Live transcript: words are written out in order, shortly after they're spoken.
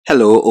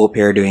Hello, hope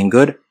you're doing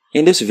good.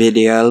 In this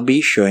video, I'll be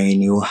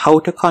showing you how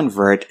to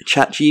convert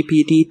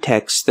Chatgpt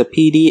text to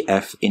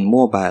PDF in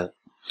mobile.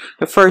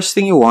 The first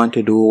thing you want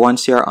to do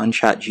once you're on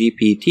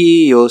Chatgpt,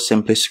 you'll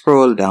simply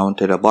scroll down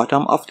to the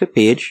bottom of the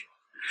page.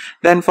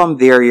 Then from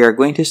there, you're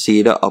going to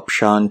see the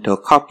option to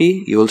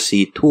copy. You'll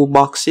see two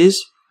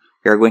boxes.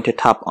 You're going to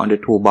tap on the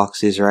two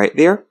boxes right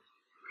there.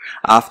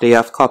 After you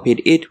have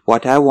copied it,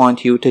 what I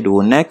want you to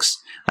do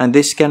next, and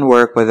this can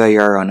work whether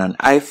you're on an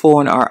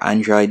iPhone or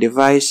Android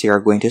device, you're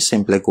going to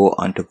simply go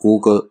onto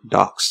Google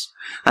Docs.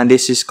 And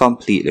this is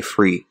completely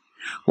free.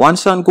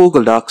 Once on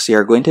Google Docs,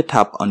 you're going to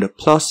tap on the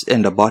plus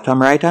in the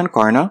bottom right hand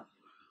corner,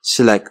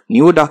 select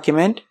New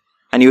Document,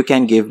 and you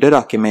can give the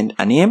document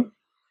a name.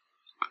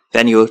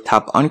 Then you'll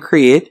tap on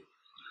Create.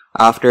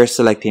 After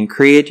selecting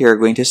Create, you're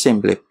going to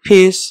simply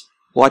paste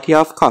what you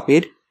have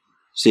copied,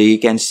 so you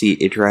can see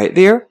it right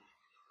there.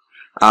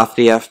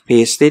 After you have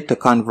pasted, to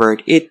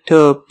convert it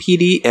to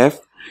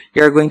PDF,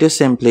 you're going to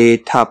simply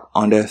tap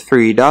on the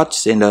three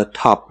dots in the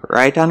top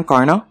right hand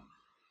corner.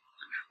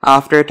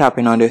 After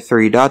tapping on the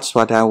three dots,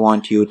 what I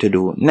want you to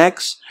do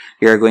next,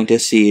 you're going to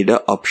see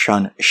the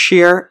option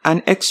Share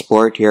and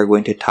Export. You're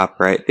going to tap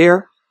right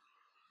there.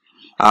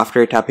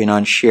 After tapping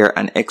on Share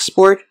and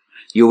Export,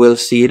 you will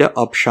see the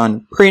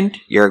option Print.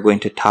 You're going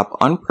to tap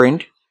on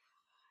Print.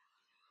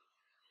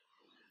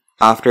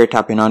 After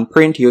tapping on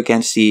Print, you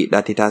can see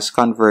that it has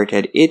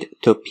converted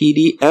it to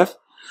PDF.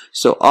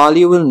 So all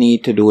you will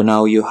need to do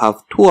now, you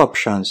have two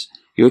options.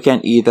 You can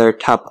either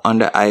tap on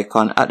the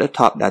icon at the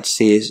top that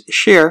says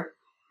Share,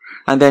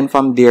 and then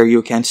from there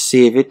you can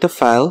save it to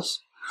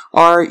Files,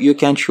 or you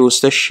can choose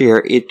to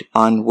share it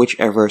on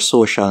whichever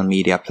social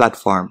media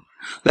platform.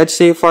 Let's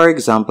say, for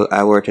example,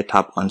 I were to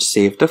tap on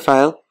Save to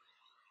File.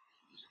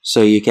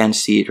 So you can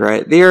see it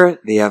right there.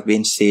 They have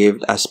been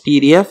saved as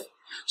PDF.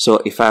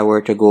 So if I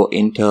were to go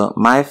into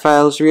my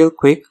files real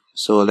quick,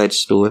 so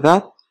let's do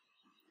that.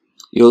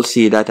 You'll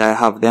see that I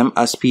have them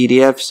as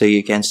PDF, so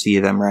you can see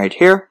them right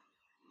here.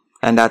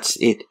 And that's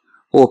it.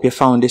 Hope you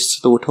found this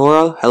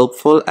tutorial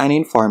helpful and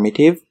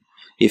informative.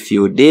 If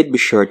you did, be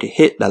sure to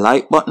hit the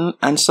like button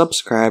and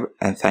subscribe,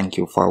 and thank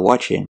you for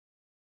watching.